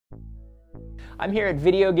I'm here at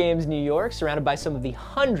Video Games New York, surrounded by some of the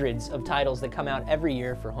hundreds of titles that come out every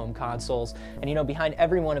year for home consoles. And you know, behind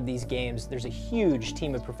every one of these games, there's a huge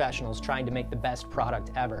team of professionals trying to make the best product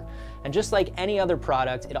ever. And just like any other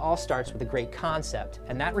product, it all starts with a great concept,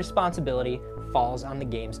 and that responsibility falls on the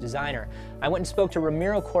game's designer. I went and spoke to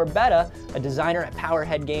Ramiro Corbetta, a designer at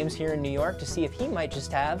Powerhead Games here in New York, to see if he might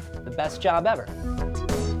just have the best job ever.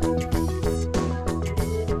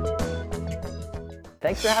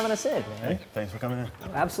 Thanks for having us in, man. Hey, thanks for coming in.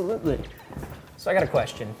 Absolutely. So I got a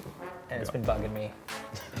question, and it's been bugging me.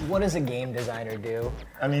 What does a game designer do?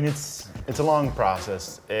 I mean, it's a long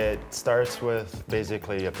process. It starts with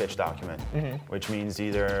basically a pitch document, which means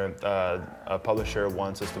either a publisher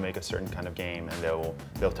wants us to make a certain kind of game, and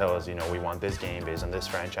they'll tell us, you know, we want this game based on this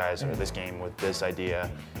franchise or this game with this idea,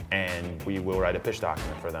 and we will write a pitch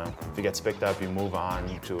document for them. If it gets picked up, you move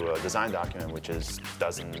on to a design document, which is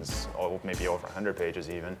dozens, or maybe over 100 pages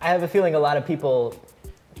even. I have a feeling a lot of people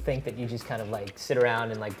think that you just kind of like sit around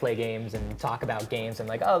and like play games and talk about games and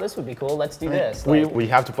like, oh, this would be cool, let's do this. We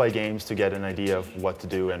have to play games to get an idea of what to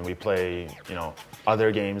do, and we play, you know,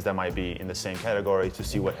 other games that might be in the same category to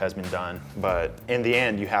see what has been done. But in the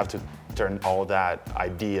end, you have to turn all that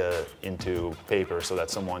idea into paper so that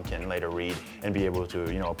someone can later read and be able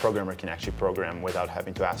to, you know, a programmer can actually program without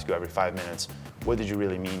having to ask you every 5 minutes, what did you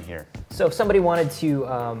really mean here? So if somebody wanted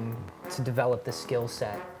to develop the skill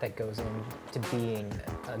set that goes into being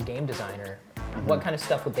a game designer, what kind of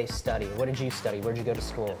stuff would they study? What did you study? Where did you go to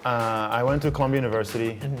school? I went to Columbia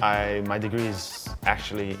University. My degree is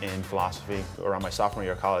actually in philosophy. Around my sophomore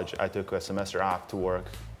year of college, I took a semester off to work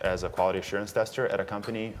as a quality assurance tester at a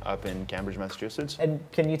company up in Cambridge, Massachusetts. And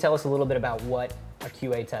can you tell us a little bit about what a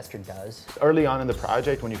QA tester does? Early on in the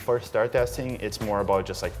project, when you first start testing, it's more about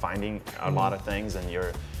just like finding a lot of things, and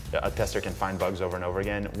a tester can find bugs over and over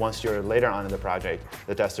again. Once you're later on in the project,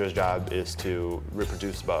 the tester's job is to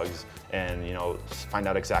reproduce bugs and, you know, find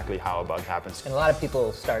out exactly how a bug happens. And a lot of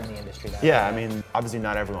people start in the industry that way. Yeah, I mean, obviously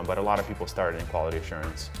not everyone, but a lot of people start in quality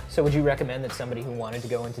assurance. So would you recommend that somebody who wanted to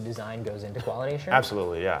go into design goes into quality assurance?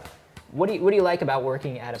 Absolutely, yeah. What do you like about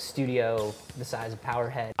working at a studio the size of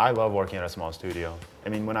Powerhead? I love working at a small studio. I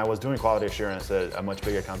mean, when I was doing quality assurance at a much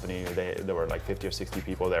bigger company, there were like 50 or 60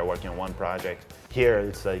 people there working on one project. Here,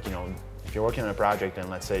 it's like, you know, if you're working on a project and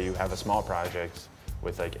let's say you have a small project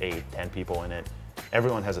with like 8, 10 people in it,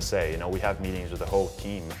 everyone has a say. You know, we have meetings with the whole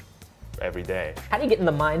team every day. How do you get in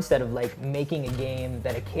the mindset of like making a game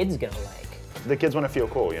that a kid's gonna like? The kids want to feel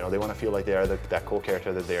cool, you know, they want to feel like they are that cool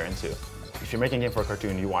character that they're into. If you're making a game for a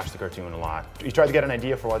cartoon, you watch the cartoon a lot. You try to get an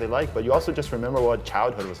idea for what they like, but you also just remember what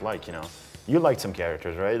childhood was like, you know. You liked some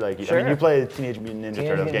characters, right? Like, sure. I mean, you played Teenage Mutant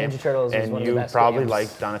Ninja Turtles game, and you probably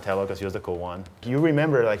liked Donatello because he was the cool one. You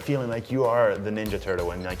remember like feeling like you are the Ninja Turtle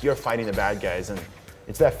and like you're fighting the bad guys, and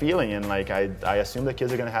it's that feeling. And like I assume the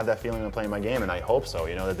kids are gonna have that feeling when playing my game, and I hope so.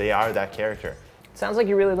 You know, that they are that character. Sounds like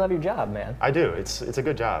you really love your job, man. I do. It's a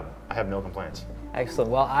good job. I have no complaints. Excellent.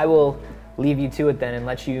 Well, I will leave you to it then and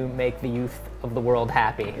let you make the youth of the world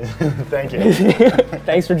happy. Thank you.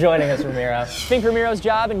 Thanks for joining us, Ramiro. Think Ramiro's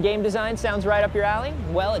job in game design sounds right up your alley?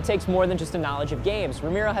 Well, it takes more than just a knowledge of games.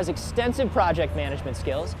 Ramiro has extensive project management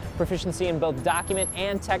skills, proficiency in both document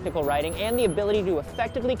and technical writing, and the ability to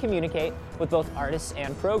effectively communicate with both artists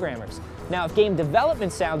and programmers. Now, if game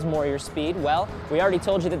development sounds more your speed, well, we already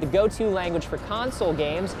told you that the go-to language for console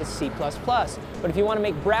games is C++. But if you want to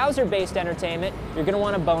make browser-based entertainment, you're going to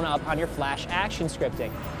want to bone up on your Flash action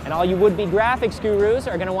scripting. And all you would-be graphics gurus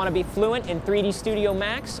are going to want to be fluent in 3D Studio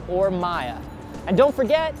Max or Maya. And don't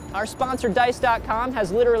forget, our sponsor Dice.com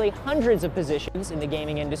has literally hundreds of positions in the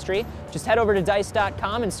gaming industry. Just head over to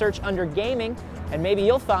Dice.com and search under gaming, and maybe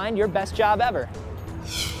you'll find your best job ever.